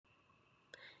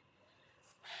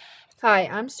Hi,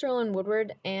 I'm Sterling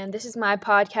Woodward, and this is my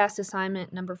podcast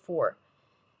assignment number 4.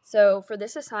 So, for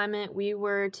this assignment, we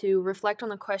were to reflect on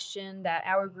the question that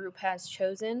our group has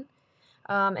chosen,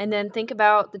 and then think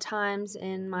about the times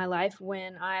in my life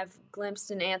when I've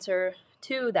glimpsed an answer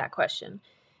to that question.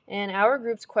 And our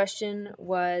group's question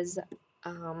was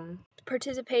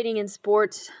participating in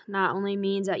sports not only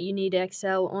means that you need to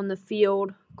excel on the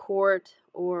field, court,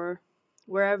 or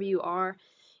wherever you are,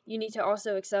 you need to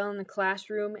also excel in the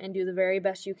classroom and do the very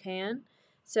best you can.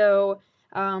 So,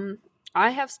 I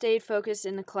have stayed focused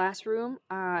in the classroom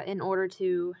in order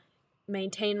to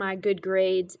maintain my good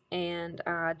grades and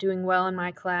doing well in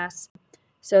my class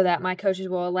so that my coaches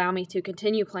will allow me to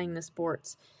continue playing the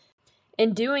sports.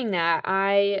 In doing that,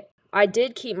 I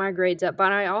did keep my grades up,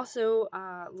 but I also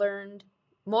learned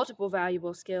multiple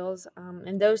valuable skills,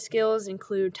 and those skills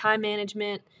include time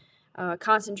management,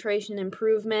 concentration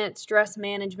improvement, stress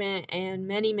management, and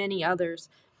many, many others.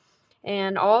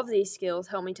 And all of these skills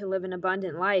help me to live an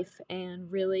abundant life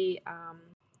and really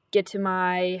get to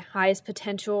my highest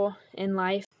potential in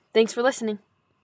life. Thanks for listening.